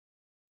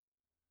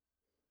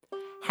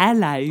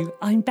Hello,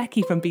 I'm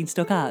Becky from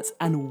Beanstalk Arts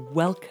and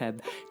welcome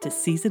to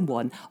Season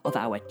 1 of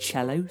our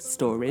Cello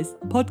Stories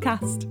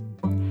podcast.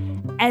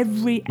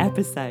 Every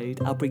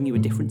episode I'll bring you a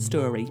different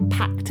story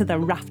packed to the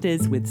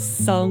rafters with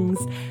songs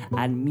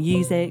and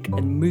music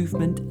and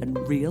movement and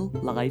real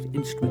live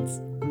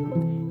instruments.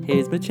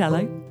 Here's my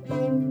cello,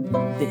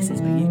 this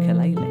is my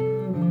ukulele.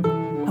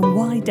 And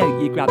why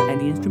don't you grab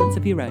any instruments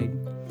of your own,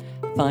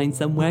 find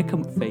somewhere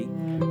comfy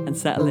and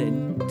settle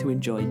in to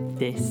enjoy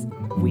this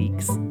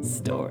week's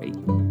story.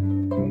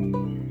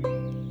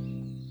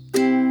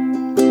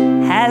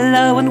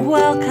 Hello and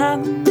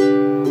welcome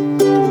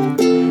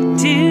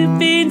to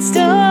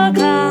Beanstalk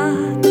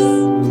Arts.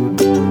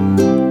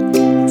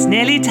 It's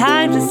nearly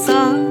time for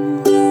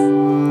songs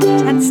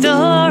and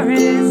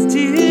stories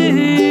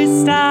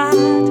to start.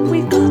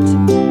 We've got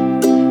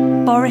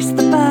Boris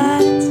the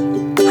bird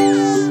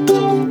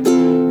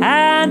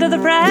and other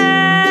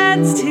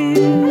friends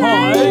too.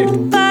 Hi.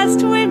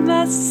 First we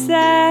must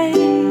say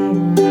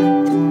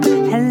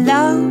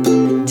hello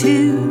to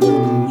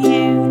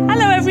you.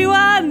 Hello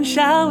everyone,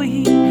 shall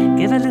we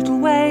give a little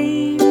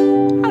wave?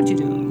 How do you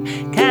do?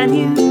 Can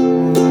you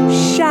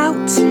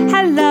shout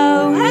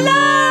hello,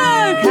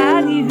 hello?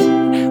 Can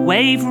you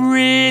wave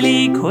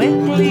really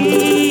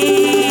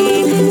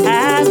quickly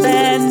and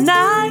then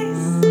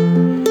nice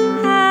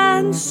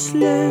and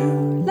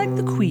slow like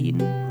the Queen?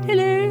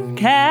 Hello,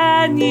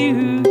 can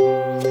you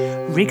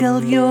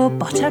wriggle your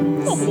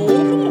bottoms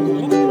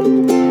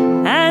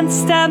and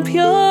stamp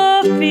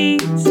your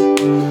feet?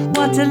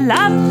 What a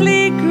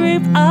lovely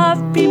group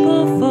of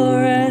people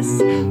for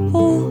us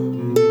all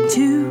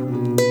to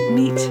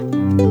meet.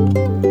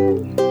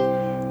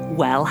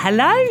 Well,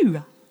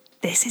 hello.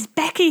 This is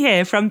Becky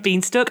here from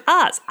Beanstalk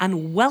Arts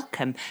and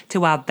welcome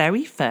to our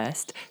very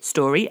first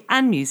story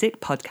and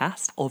music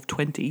podcast of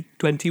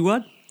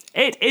 2021.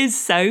 It is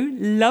so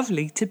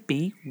lovely to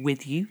be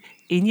with you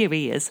in your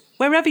ears,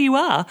 wherever you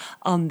are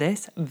on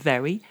this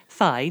very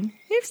fine,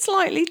 if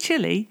slightly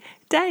chilly,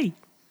 day.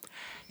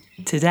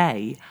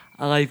 Today,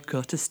 I've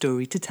got a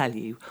story to tell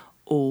you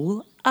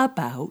all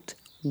about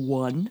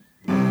 1,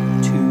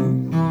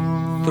 2,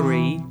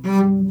 3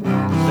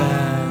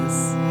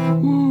 bears.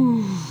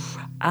 Ooh,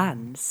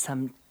 and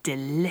some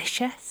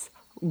delicious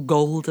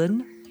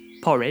golden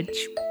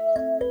porridge.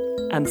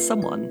 And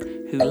someone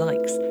who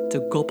likes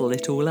to gobble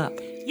it all up.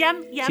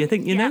 Yum, yum. Do you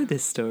think you know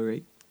this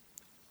story?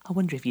 I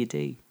wonder if you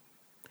do.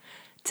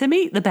 To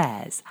meet the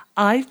bears,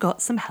 I've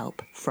got some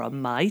help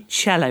from my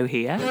cello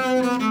here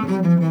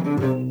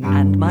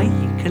and my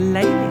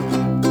ukulele.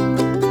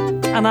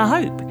 And I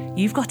hope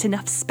you've got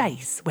enough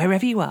space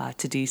wherever you are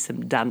to do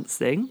some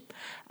dancing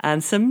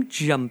and some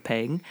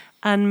jumping,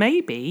 and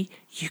maybe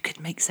you could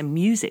make some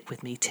music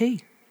with me too.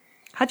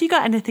 Have you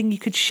got anything you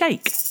could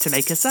shake to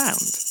make a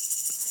sound?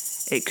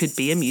 It could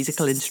be a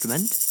musical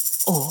instrument,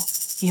 or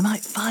you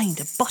might find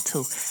a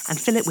bottle and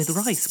fill it with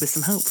rice with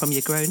some help from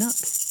your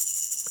grown-ups.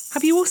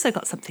 Have you also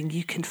got something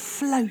you can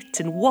float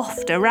and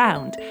waft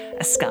around,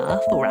 a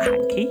scarf or a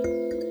hanky?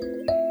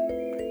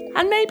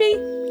 And maybe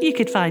you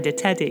could find a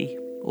teddy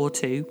or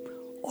 2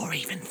 or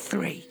even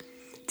 3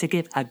 to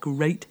give a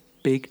great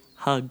big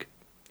hug.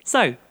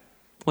 So,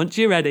 once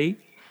you're ready,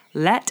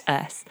 let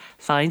us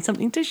find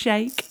something to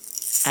shake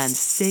and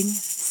sing,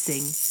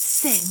 sing,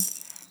 sing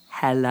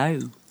hello.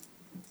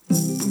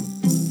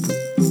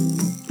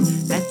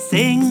 Let's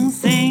sing,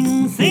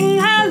 sing, sing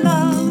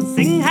hello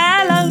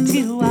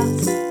to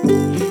us.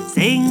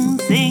 Sing,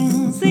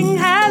 sing, sing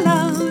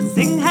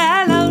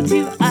hello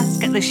to us.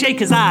 Get the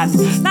shakers on.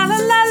 La la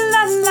la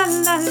la la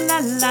la la la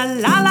la la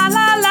la la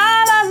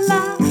la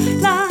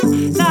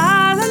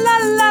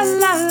la la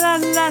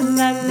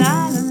la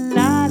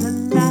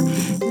la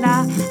la.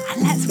 And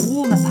let's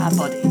warm up our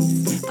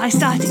bodies by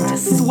starting to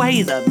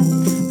sway them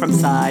from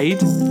side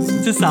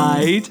to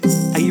side.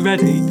 Are you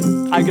ready?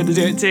 I'm going to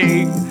do it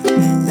too.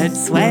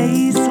 Let's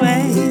sway,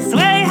 sway,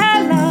 sway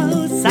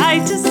hello,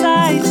 side to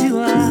side to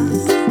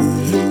us.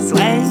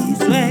 Sway,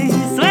 sway,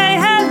 sway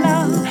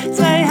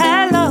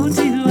hello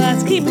to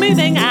us. Keep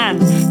moving and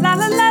la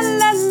la la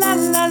la la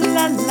la la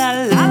la la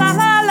la la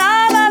la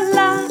la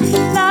la la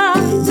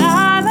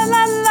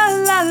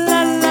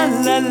la la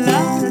la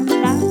la.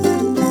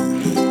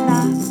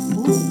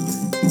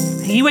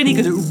 Are you any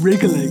good at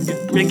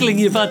wriggling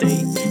your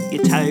body,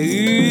 your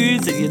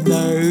toes and your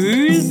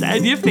nose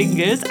and your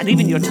fingers and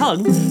even your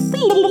tongue?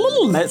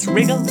 Let's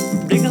wriggle,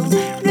 wriggle,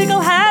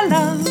 wriggle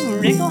hello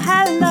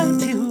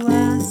to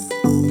us.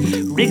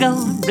 Wriggle,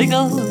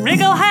 wriggle,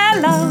 wriggle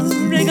hello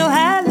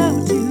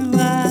to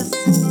us.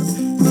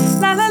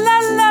 La la la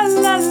la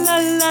la la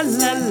la la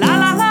la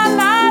la la la la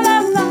la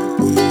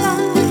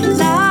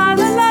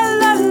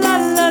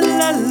la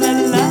la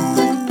la.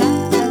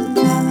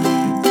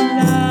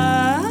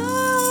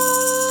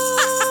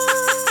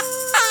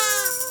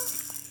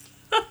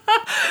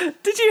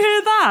 Did you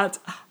hear that?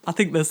 I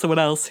think there's someone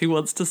else who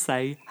wants to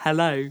say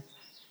hello.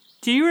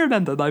 Do you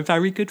remember my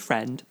very good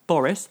friend,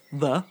 Boris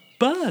the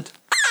bird?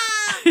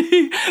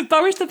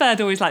 Boris the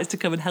bird always likes to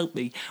come and help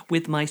me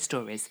with my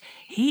stories.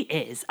 He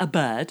is a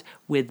bird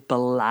with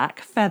black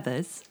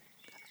feathers,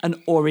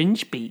 an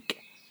orange beak,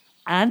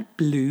 and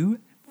blue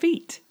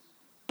feet.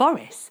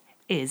 Boris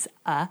is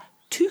a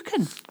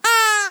toucan.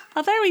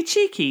 A very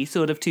cheeky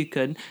sort of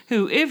toucan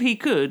who, if he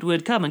could,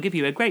 would come and give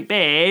you a great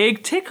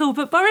big tickle.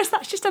 But Boris,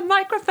 that's just a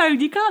microphone.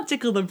 You can't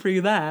tickle them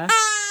through there.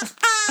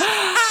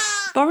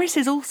 Boris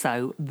is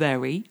also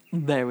very,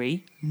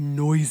 very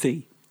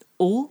noisy.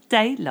 All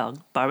day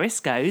long, Boris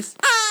goes...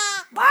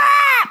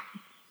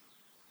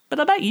 But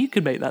I bet you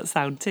could make that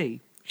sound too.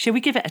 Shall we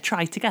give it a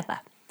try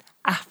together?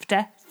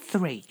 After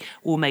 3,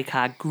 we'll make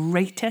our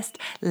greatest,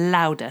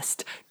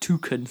 loudest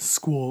toucan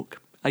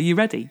squawk. Are you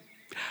ready?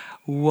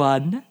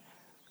 1,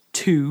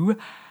 2,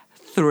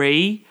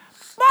 3.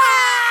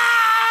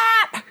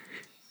 That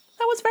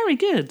was very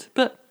good,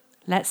 but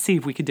let's see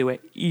if we can do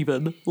it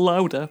even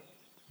louder.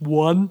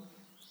 1,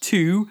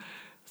 2,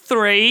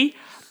 3.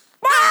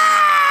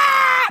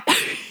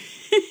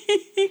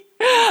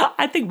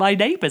 I think my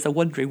neighbours are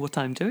wondering what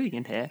I'm doing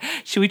in here.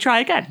 Shall we try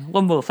again?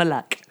 One more for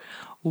luck.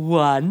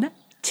 1,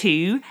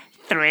 2,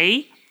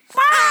 3.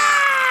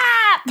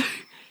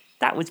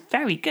 That was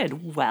very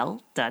good.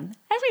 Well done,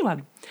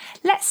 everyone.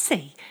 Let's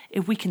see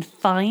if we can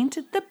find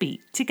the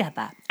beat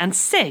together and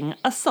sing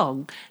a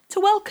song to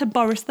welcome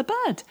Boris the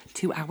bird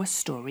to our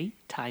story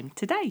time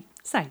today.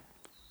 So,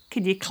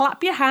 can you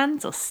clap your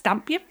hands or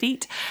stamp your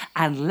feet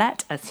and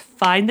let us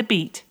find the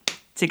beat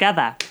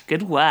together?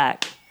 Good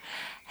work.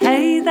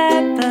 Hey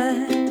there,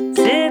 bird,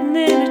 sitting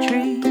in a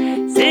tree,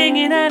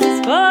 singing and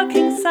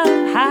squawking so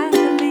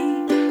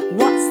happily.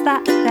 What's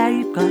that there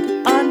you've got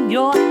on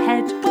your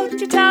head? Won't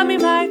you tell me,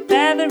 my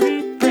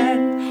feathery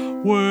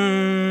friend?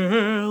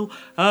 Well,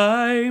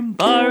 I'm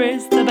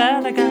Boris the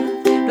bird, I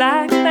got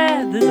black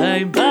feathers.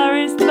 I'm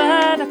Boris the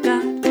bird, I've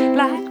got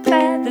black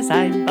feathers.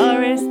 I'm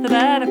Boris the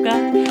bird, I've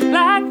got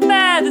black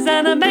feathers.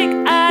 And I make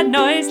a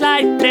noise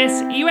like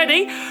this. Are you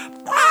ready?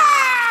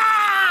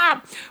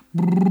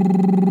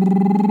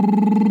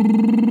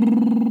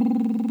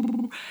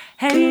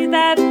 Hey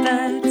there,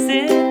 bird,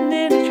 sitting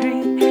in a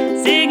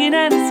tree, singing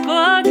and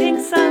squawking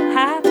so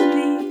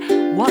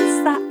happily.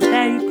 What's that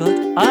there you've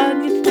got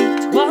on your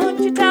feet? Won't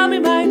you tell me,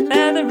 my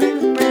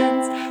feathery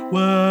friends?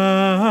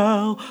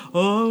 Well,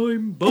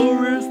 I'm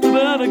Boris the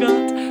bird, I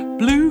got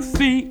blue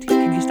feet.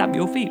 Can you stamp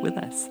your feet with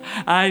us?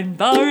 I'm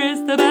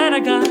Boris the bird, I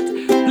got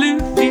blue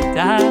feet.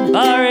 I'm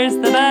Boris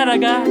the bird, I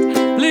got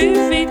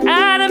blue feet.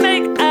 And I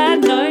make a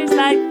noise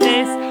like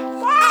this.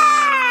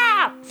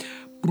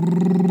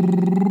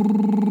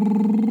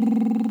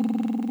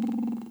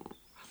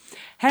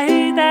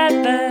 Hey there,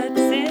 bird,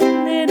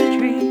 sitting in a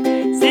tree,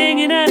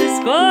 singing and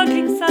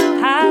squawking so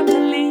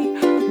happily.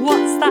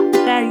 What's that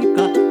there you've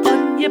got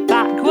on your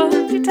back?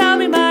 Won't you tell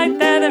me, my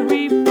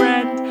feathery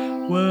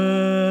friend?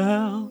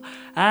 Well,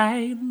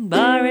 I'm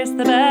Boris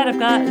the bird, I've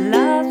got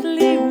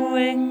lovely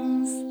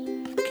wings.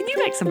 Can you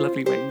make some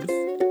lovely wings?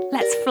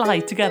 Let's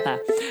fly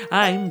together.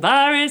 I'm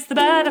Boris the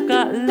bird, I've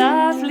got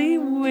lovely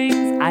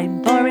wings.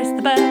 I'm Boris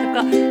the bird, I've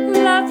got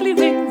lovely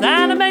wings.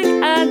 And I make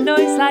a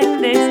noise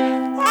like this.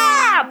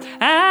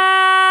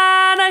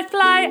 And I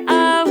fly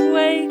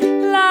away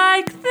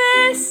like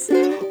this.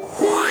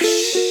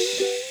 Whoosh.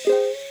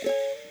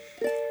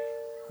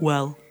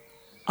 Well,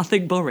 I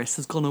think Boris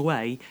has gone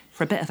away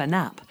for a bit of a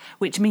nap,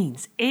 which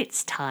means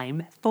it's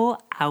time for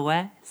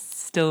our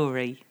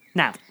story.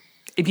 Now,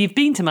 if you've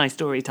been to my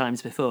story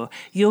times before,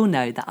 you'll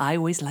know that I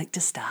always like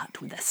to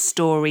start with a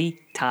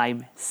story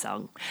time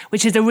song,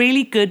 which is a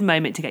really good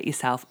moment to get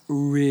yourself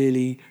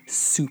really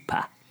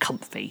super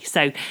comfy.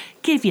 So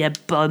give your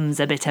bums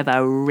a bit of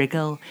a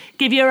wriggle,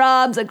 give your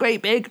arms a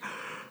great big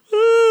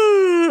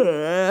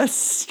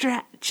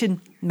stretch, and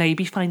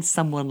maybe find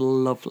someone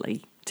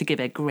lovely to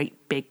give a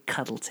great big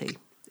cuddle to.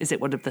 Is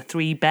it one of the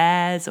 3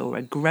 bears, or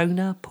a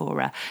grown-up, or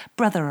a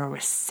brother or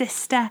a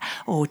sister,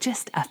 or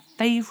just a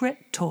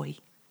favourite toy?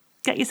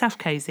 Get yourself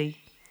cosy,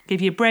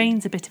 give your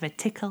brains a bit of a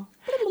tickle,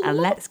 and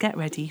let's get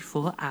ready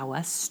for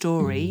our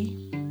story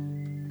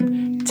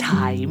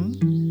time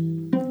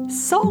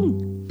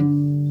song.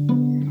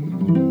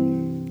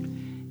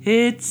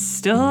 It's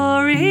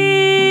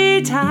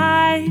story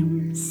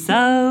time,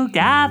 so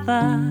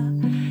gather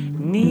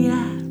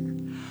near.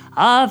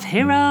 Of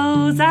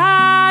heroes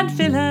and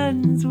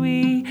villains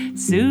we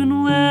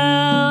soon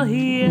will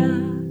hear.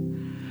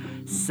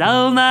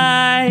 So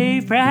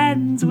my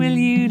friends, will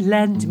you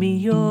lend me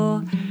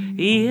your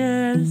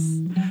ears?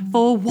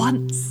 For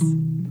once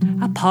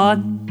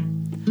upon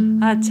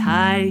a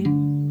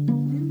time,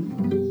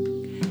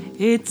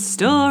 it's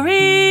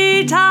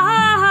story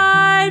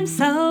time,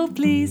 so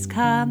please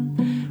come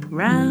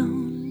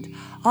round.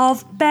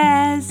 Of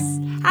bears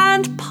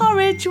and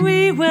porridge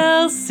we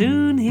will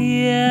soon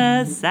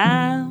hear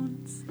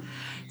sounds.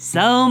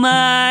 So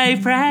my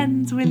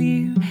friends, will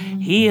you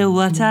hear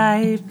what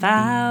I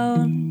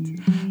found?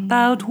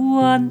 About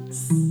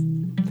once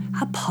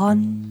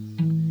upon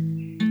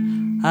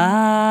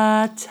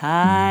a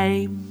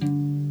time.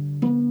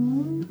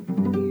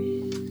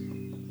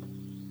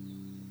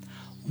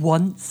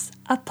 Once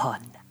upon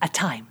a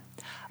time,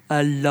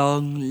 a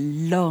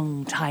long,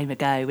 long time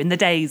ago, in the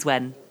days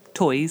when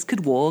toys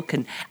could walk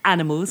and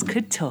animals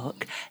could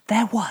talk,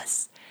 there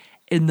was,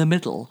 in the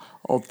middle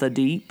of the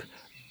deep,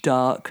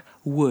 dark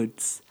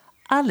woods,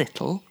 a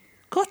little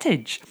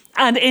cottage.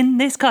 And in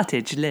this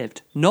cottage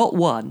lived not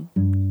one,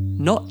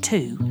 not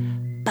two,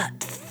 but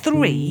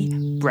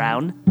 3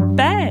 brown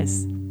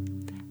bears.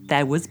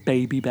 There was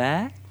Baby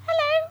Bear.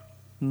 Hello.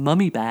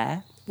 Mummy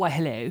Bear. Why,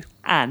 hello.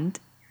 And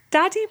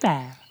Daddy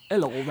Bear.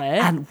 Hello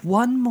there. And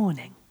one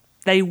morning,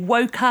 they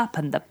woke up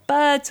and the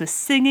birds were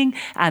singing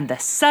and the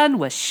sun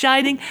was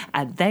shining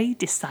and they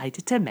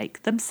decided to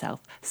make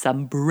themselves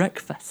some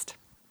breakfast.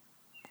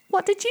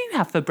 What did you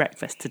have for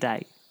breakfast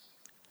today?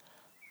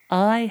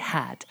 I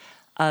had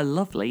a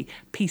lovely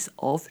piece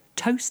of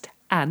toast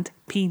and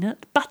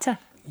peanut butter.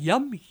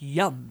 Yum,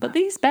 yum. But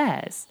these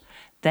bears,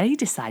 they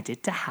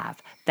decided to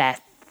have their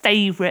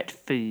favourite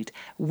food,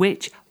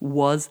 which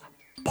was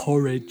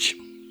porridge.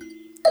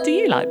 Do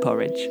you like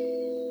porridge?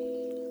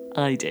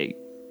 I do.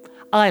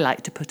 I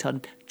like to put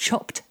on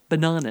chopped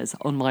bananas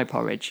on my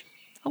porridge.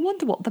 I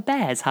wonder what the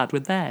bears had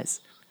with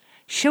theirs.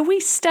 Shall we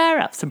stir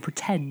up some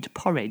pretend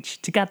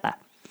porridge together?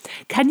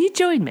 Can you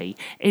join me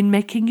in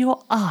making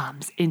your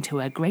arms into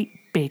a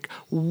great big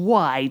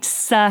wide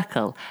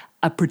circle,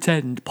 a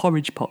pretend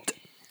porridge pot?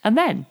 And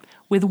then,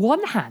 with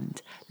one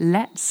hand,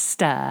 let's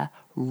stir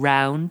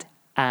round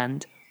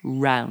and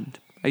round.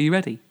 Are you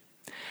ready?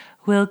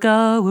 We'll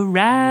go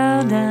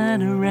around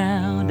and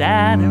around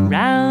and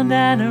around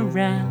and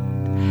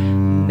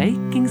around,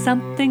 making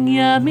something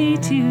yummy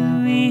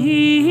to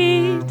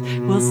eat.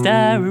 We'll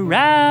stir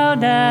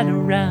around and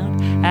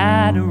around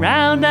and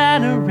around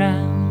and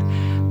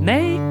around,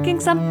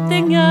 making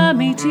something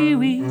yummy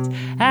to eat.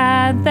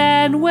 And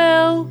then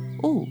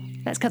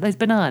let's cut those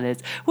bananas.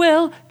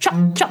 We'll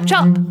chop, chop,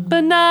 chop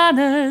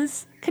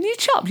bananas. Can you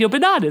chop your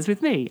bananas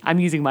with me? I'm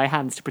using my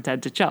hands to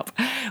pretend to chop.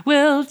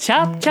 We'll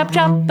chop, chop,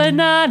 chop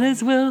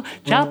bananas. We'll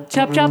chop,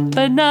 chop, chop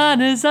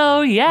bananas.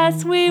 Oh,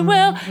 yes, we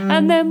will.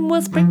 And then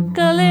we'll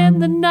sprinkle in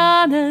the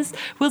nanas.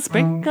 We'll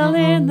sprinkle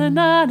in the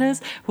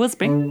nanas. We'll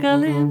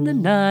sprinkle in the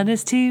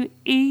nanas to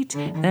eat.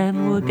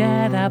 Then we'll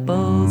get our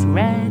bowls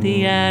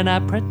ready and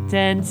our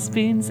pretend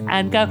spoons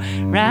and go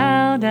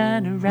round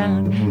and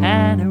around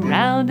and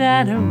around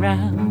and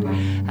around.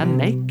 I'm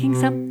making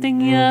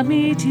something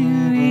yummy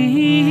to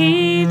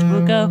eat.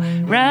 We'll go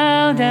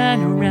round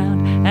and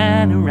around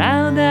and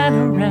around and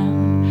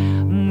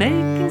around,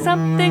 making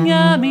something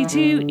yummy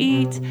to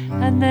eat.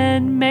 And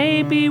then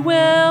maybe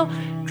we'll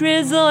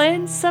drizzle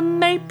in some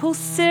maple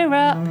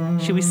syrup.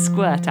 Should we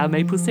squirt our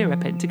maple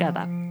syrup in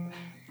together?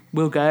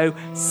 We'll go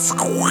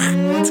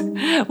squirt.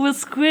 We'll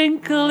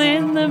sprinkle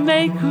in the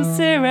maple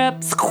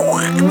syrup.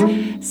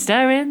 Squirt.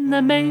 Stir in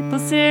the maple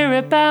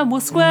syrup and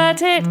we'll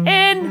squirt it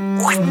in.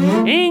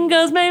 In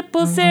goes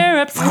maple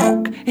syrup.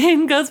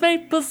 In goes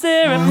maple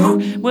syrup.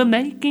 We're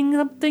making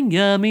something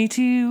yummy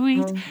to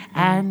eat.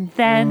 And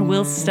then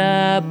we'll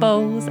stir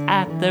bowls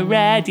at the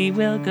ready.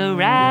 We'll go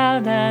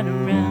round and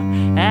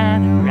around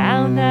and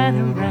around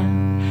and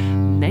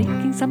around,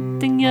 making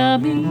something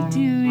yummy to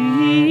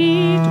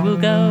eat. We'll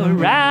go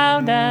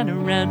around and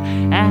around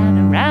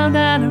and around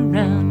and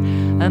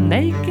around, and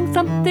making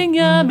something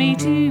yummy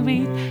to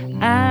eat.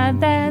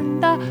 And then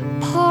the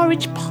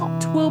porridge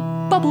pot will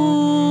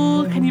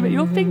bubble. Can you make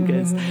your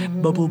fingers?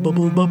 Bubble,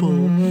 bubble,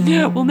 bubble.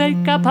 We'll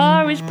make our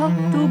porridge pot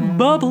will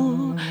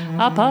bubble.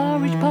 Our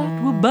porridge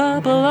pot will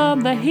bubble on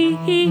the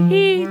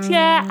heat.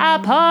 Yeah, our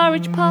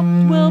porridge pot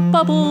will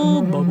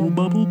bubble. Bubble,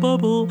 bubble,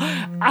 bubble.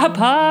 Our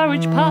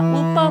porridge pot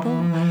will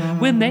bubble.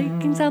 We're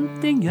making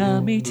something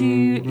yummy to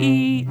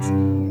eat.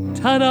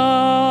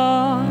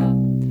 Ta-da!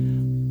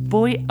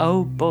 Boy,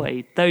 oh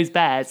boy, those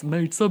bears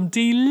made some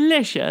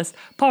delicious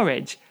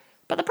porridge.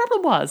 But the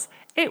problem was,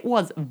 it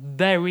was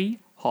very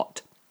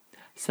hot.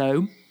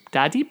 So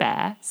Daddy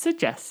Bear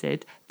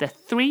suggested the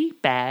 3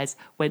 bears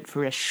went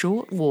for a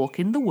short walk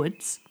in the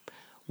woods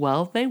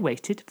while they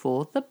waited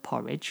for the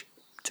porridge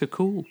to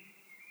cool.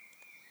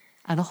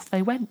 And off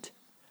they went,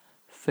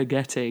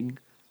 forgetting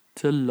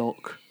to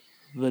lock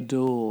the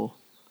door.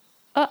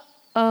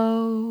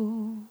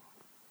 Uh-oh.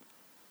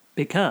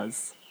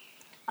 Because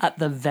at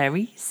the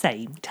very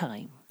same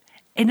time,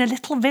 in a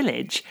little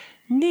village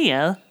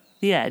near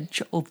the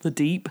edge of the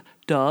deep,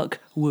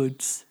 dark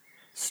woods,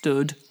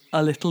 stood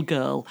a little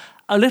girl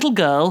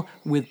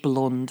with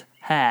blonde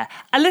hair,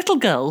 a little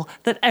girl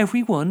that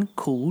everyone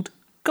called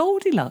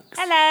Goldilocks.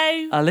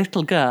 Hello. A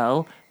little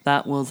girl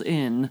that was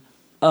in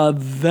a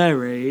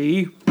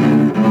very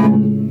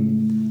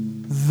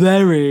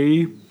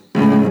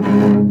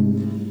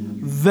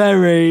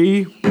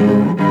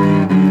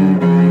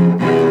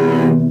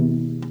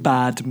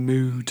bad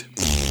mood.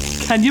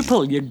 Can you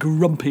pull your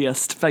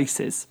grumpiest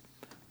faces?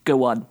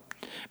 Go on.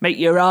 Make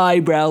your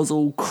eyebrows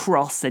all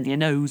cross and your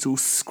nose all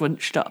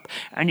scrunched up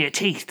and your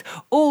teeth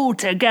all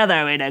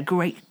together in a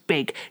great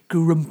big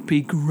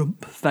grumpy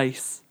grump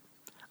face.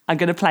 I'm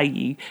going to play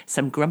you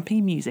some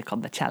grumpy music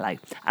on the cello,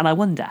 and I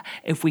wonder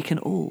if we can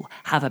all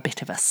have a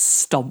bit of a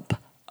stomp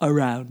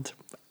around.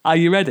 Are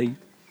you ready?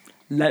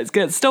 Let's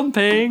get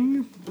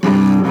stomping!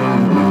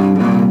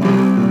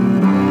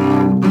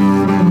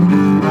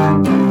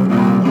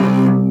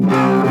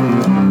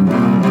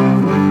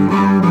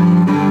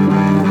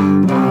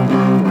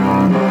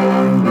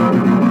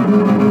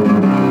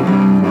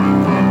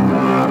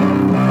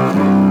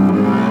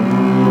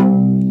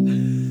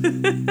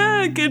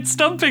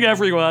 jumping,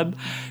 everyone.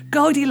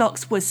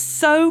 Goldilocks was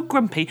so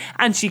grumpy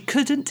and she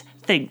couldn't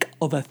think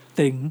of a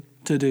thing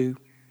to do.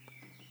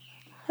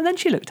 And then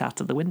she looked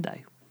out of the window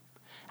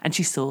and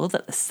she saw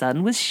that the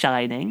sun was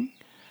shining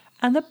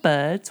and the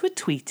birds were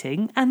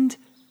tweeting and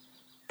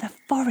the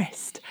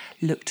forest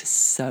looked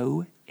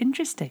so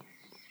interesting.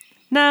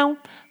 Now,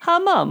 her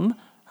mum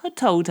had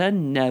told her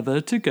never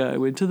to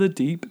go into the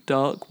deep,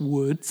 dark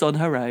woods on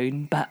her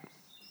own, but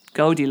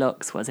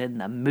Goldilocks was in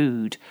the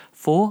mood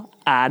for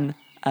an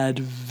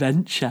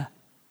adventure.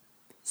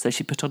 So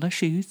she put on her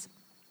shoes,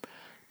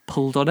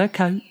 pulled on her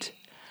coat,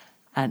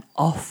 and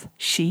off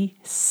she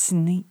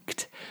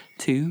sneaked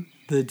to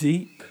the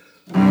deep,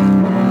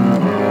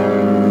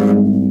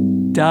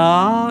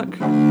 dark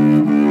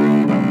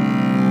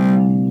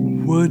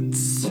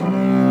woods.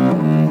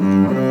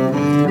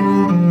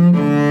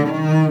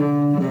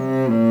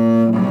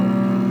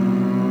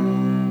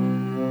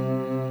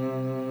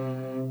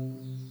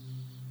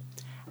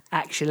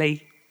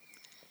 Actually,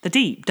 the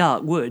deep,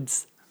 dark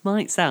woods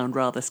might sound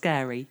rather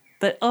scary,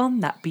 but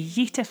on that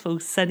beautiful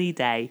sunny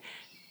day,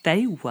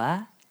 they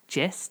were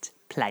just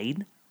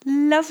plain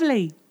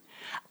lovely.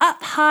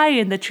 Up high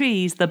in the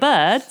trees, the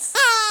birds...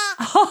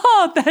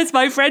 Oh, there's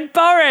my friend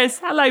Boris.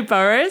 Hello,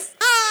 Boris.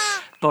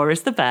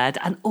 Boris the bird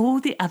and all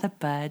the other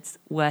birds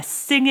were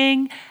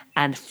singing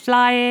and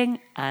flying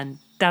and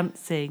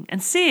dancing,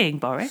 and seeing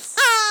Boris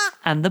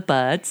and the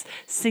birds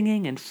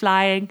singing and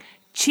flying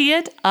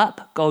cheered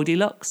up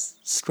Goldilocks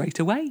straight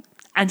away.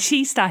 And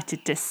she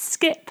started to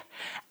skip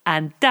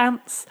and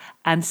dance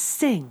and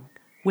sing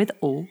with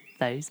all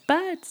those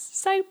birds.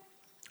 So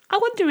I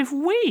wonder if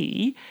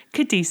we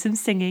could do some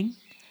singing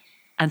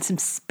and some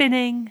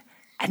spinning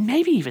and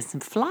maybe even some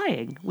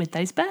flying with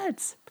those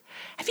birds.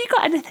 Have you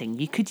got anything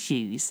you could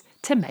use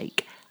to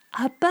make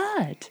a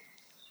bird?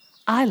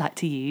 I like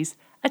to use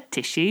a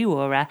tissue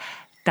or a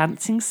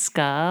dancing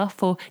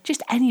scarf or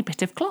just any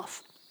bit of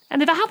cloth.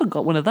 And if I haven't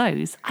got one of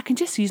those, I can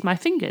just use my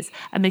fingers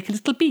and make a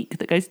little beak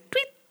that goes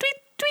tweet, tweet,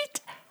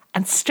 tweet,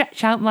 and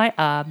stretch out my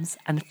arms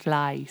and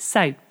fly.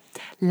 So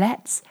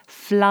let's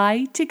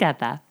fly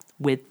together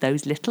with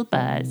those little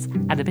birds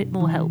and a bit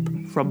more help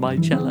from my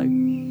cello.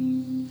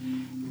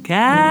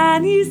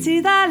 Can you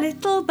see the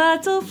little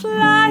birds all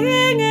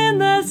flying in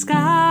the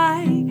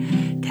sky?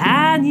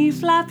 Can you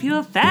flap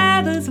your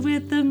feathers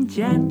with them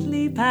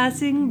gently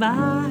passing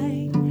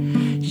by?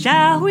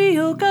 Shall we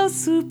all go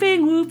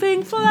swooping,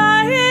 whooping,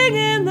 flying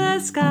in the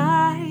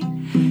sky?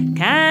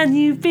 Can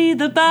you be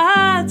the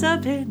birds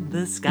up in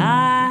the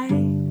sky?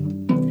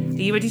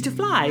 Are you ready to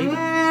fly?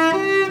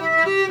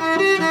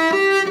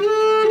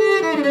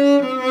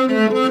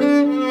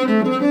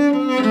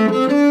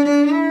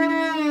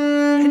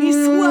 Can you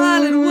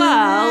swirl and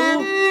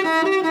whirl?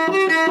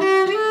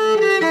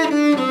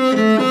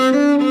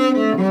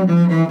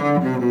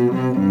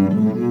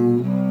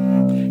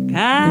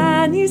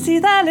 Can you see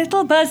the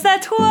little birds, they're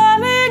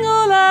twirling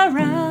all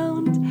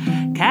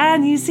around?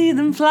 Can you see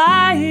them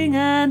flying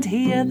and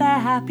hear their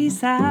happy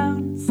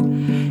sounds?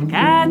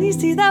 Can you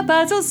see the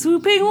birds all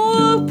swooping,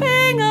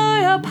 whooping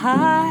way up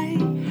high?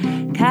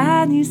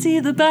 Can you see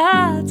the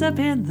birds up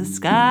in the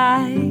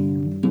sky?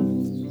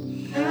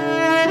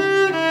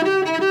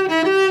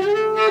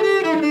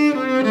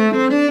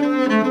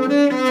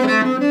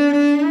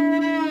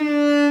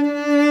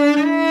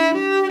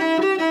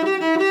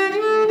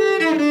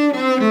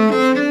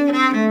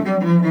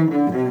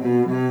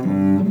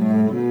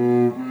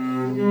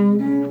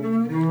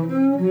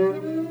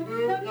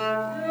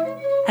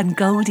 And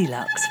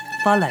Goldilocks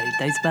followed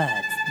those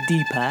birds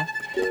deeper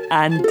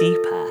and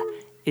deeper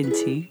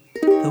into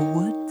the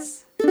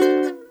woods.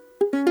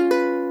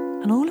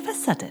 And all of a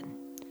sudden,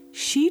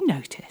 she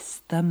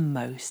noticed the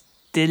most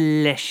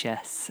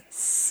delicious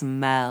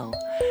smell.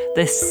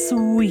 The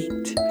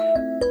sweet,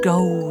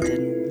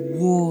 golden,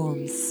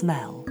 warm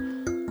smell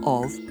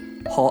of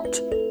hot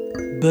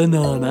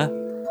banana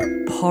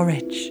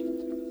porridge.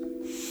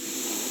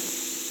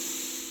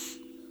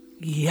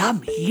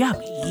 Yum, yum,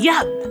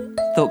 yum,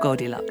 thought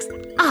Goldilocks.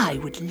 I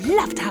would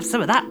love to have some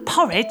of that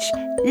porridge.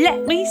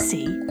 Let me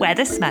see where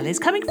the smell is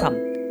coming from.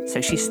 So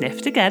she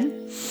sniffed again.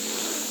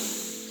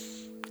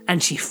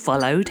 And she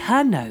followed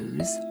her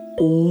nose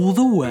all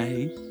the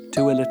way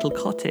to a little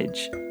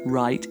cottage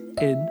right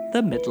in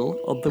the middle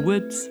of the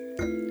woods.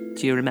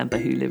 Do you remember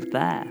who lived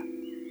there?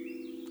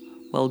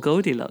 Well,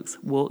 Goldilocks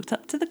walked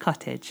up to the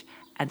cottage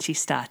and she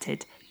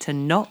started to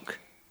knock,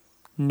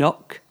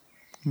 knock,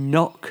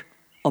 knock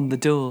on the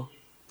door.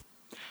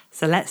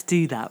 So let's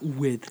do that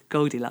with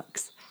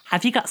Goldilocks.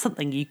 Have you got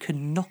something you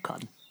can knock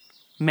on?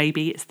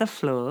 Maybe it's the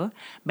floor,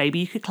 maybe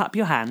you could clap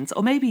your hands,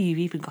 or maybe you've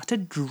even got a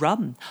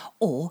drum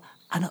or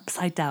an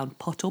upside-down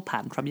pot or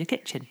pan from your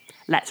kitchen.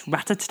 Let's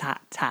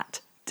rat-a-tat-tat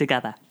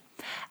together.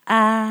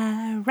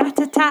 A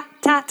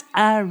rat-a-tat-tat,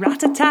 a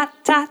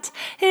rat-a-tat-tat.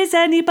 Is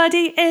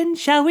anybody in?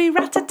 Shall we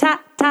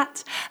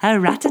rat-a-tat-tat? A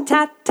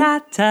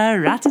rat-a-tat-tat, a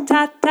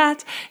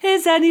rat-a-tat-tat.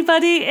 Is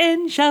anybody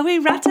in? Shall we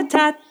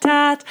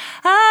rat-a-tat-tat?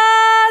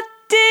 A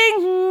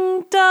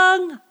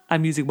ding-dong,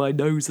 I'm using my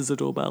nose as a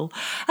doorbell.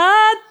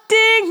 A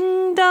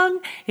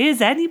ding-dong,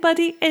 is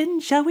anybody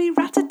in? Shall we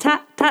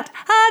rat-a-tat-tat?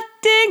 A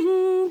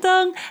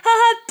ding-dong,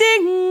 a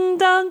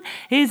ding-dong,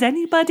 is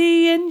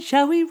anybody in?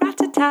 Shall we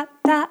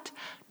rat-a-tat-tat?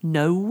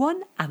 No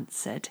one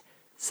answered,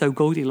 so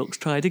Goldilocks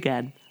tried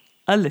again,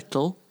 a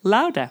little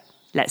louder.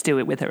 Let's do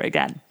it with her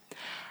again.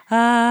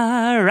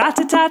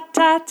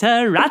 Rat-a-tat-tat,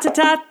 a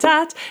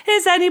rat-a-tat-tat,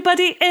 is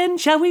anybody in?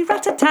 Shall we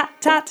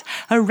rat-a-tat-tat?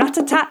 A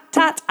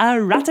rat-a-tat-tat,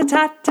 a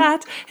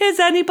rat-a-tat-tat,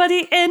 is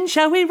anybody in?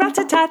 Shall we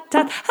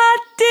rat-a-tat-tat? A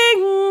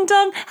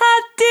ding-dong,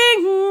 a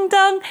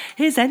ding-dong,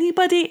 is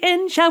anybody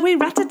in? Shall we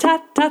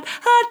rat-a-tat-tat?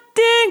 A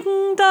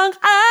ding-dong,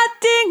 a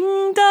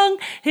ding-dong,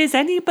 is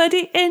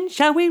anybody in?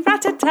 Shall we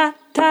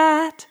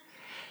rat-a-tat-tat?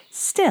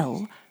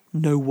 Still,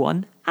 no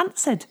one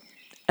answered.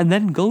 And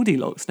then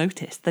Goldilocks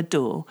noticed the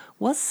door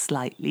was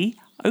slightly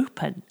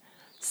open,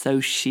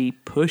 so she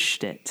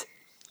pushed it.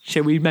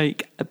 Shall we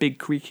make a big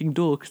creaking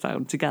door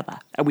sound together?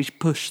 And we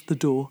push the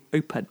door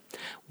open.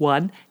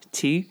 1,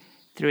 2,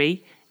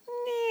 3.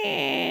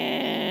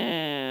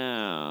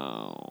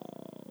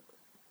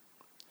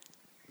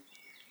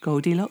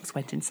 Goldilocks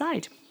went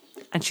inside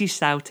and she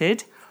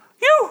shouted,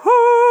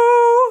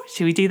 Yoo-hoo!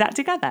 Shall we do that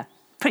together?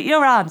 Put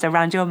your arms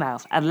around your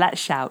mouth and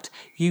let's shout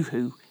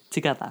Yoo-hoo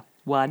together.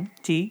 1,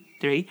 2,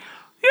 3.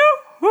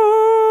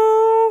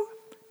 Yoo-hoo!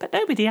 But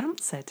nobody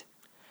answered.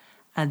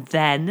 And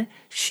then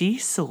she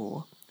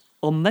saw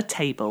on the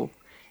table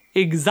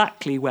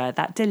exactly where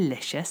that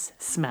delicious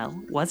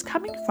smell was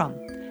coming from.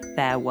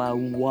 There were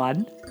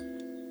 1,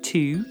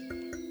 2,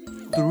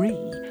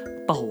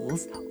 3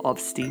 bowls of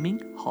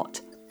steaming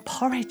hot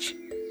porridge.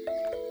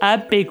 A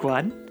big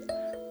one,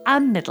 a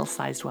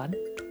middle-sized one,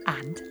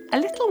 and a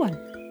little one.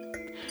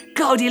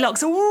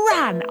 Goldilocks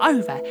ran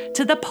over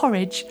to the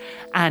porridge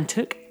and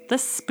took the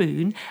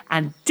spoon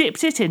and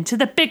dipped it into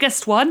the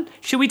biggest one.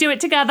 Shall we do it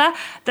together?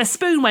 The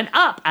spoon went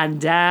up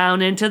and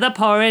down into the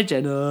porridge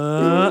and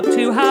up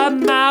to her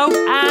mouth,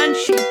 and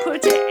she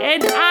put it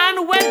in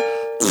and went...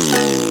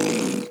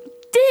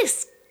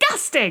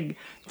 Disgusting!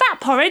 That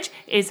porridge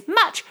is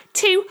much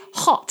too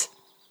hot.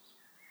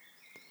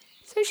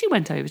 So she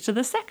went over to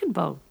the second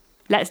bowl.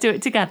 Let's do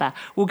it together.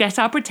 We'll get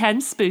our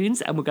pretend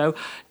spoons and we'll go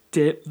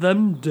dip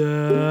them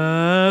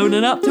down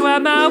and up to her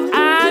mouth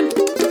and...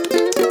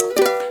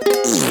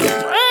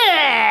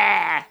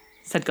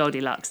 said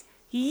Goldilocks.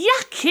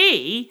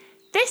 Yucky!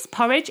 This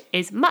porridge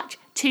is much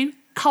too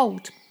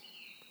cold.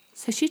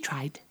 So she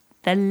tried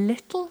the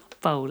little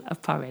bowl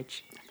of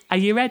porridge. Are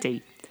you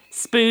ready?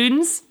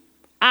 Spoons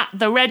at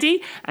the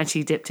ready. And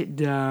she dipped it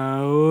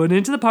down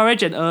into the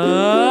porridge and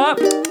up.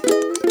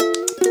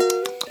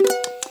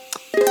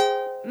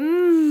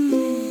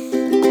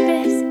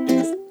 This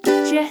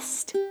is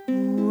just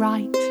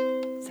right,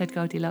 said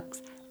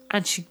Goldilocks.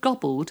 And she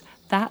gobbled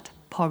that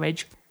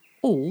porridge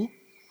all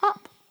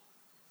up.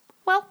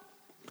 Well,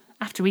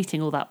 after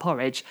eating all that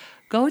porridge,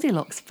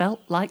 Goldilocks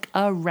felt like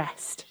a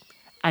rest.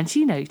 And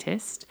she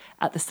noticed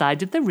at the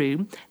side of the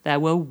room there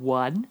were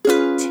 1,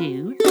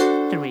 2,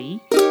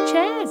 3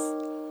 chairs.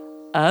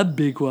 A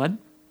big one,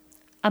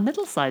 a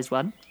middle-sized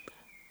one,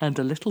 and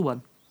a little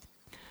one.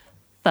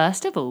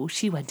 First of all,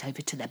 she went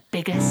over to the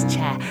biggest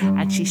chair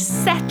and she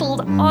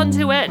settled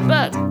onto it,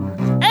 but...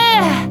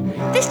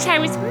 this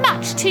chair is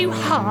much too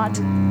hard,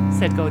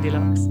 said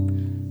Goldilocks.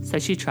 So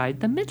she tried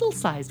the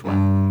middle-sized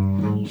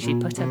one. She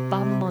put her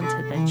bum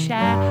onto the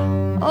chair.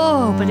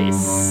 Oh, but it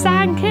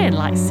sank in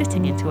like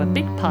sitting into a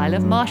big pile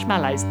of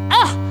marshmallows.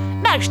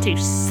 Much too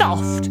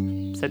soft,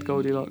 said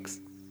Goldilocks.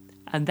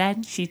 And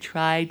then she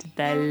tried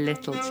the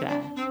little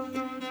chair.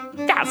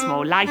 That's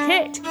more like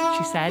it,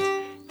 she said.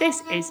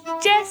 This is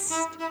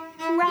just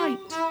right.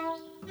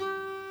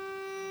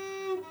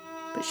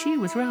 But she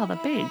was rather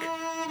big,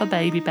 a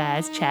baby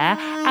bear's chair,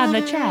 and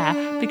the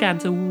chair began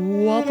to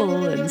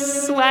wobble and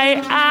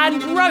sway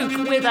and broke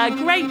with a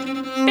great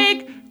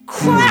big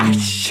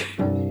crash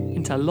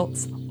into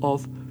lots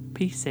of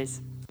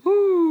pieces.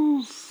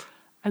 Ooh.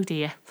 Oh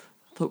dear,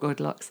 thought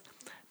Goldilocks.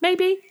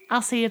 Maybe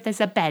I'll see if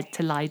there's a bed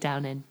to lie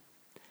down in.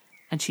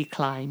 And she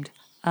climbed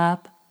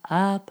up,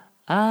 up,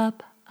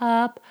 up,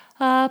 up,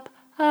 up,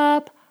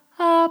 up,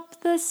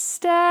 up the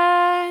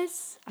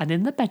stairs. And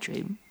in the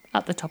bedroom,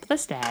 at the top of the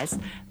stairs,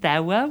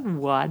 there were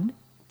 1,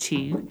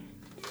 2,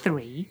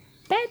 3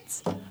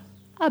 beds.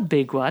 A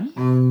big one,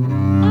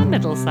 a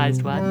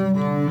middle-sized one,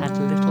 and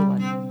a little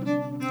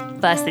one.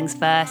 First things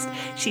first,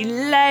 she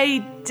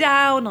lay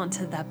down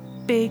onto the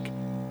big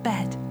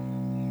bed.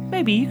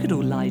 Maybe you could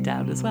all lie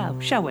down as well,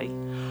 shall we?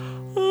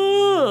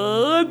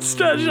 And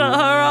stretch out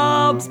her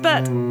arms,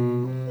 but...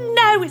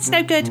 No, it's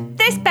no good.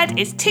 This bed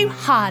is too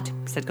hard,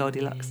 said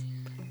Goldilocks.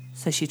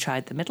 So she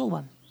tried the middle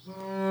one.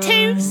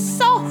 Too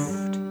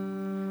soft.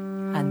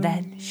 And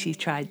then she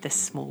tried the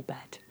small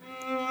bed.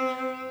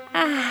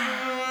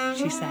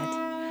 She said,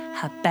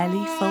 her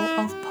belly full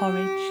of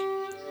porridge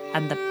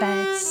and the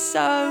bed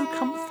so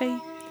comfy,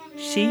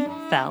 she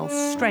fell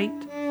straight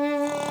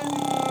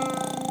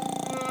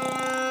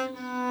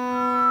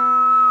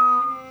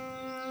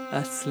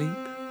asleep.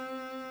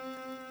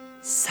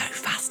 So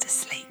fast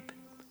asleep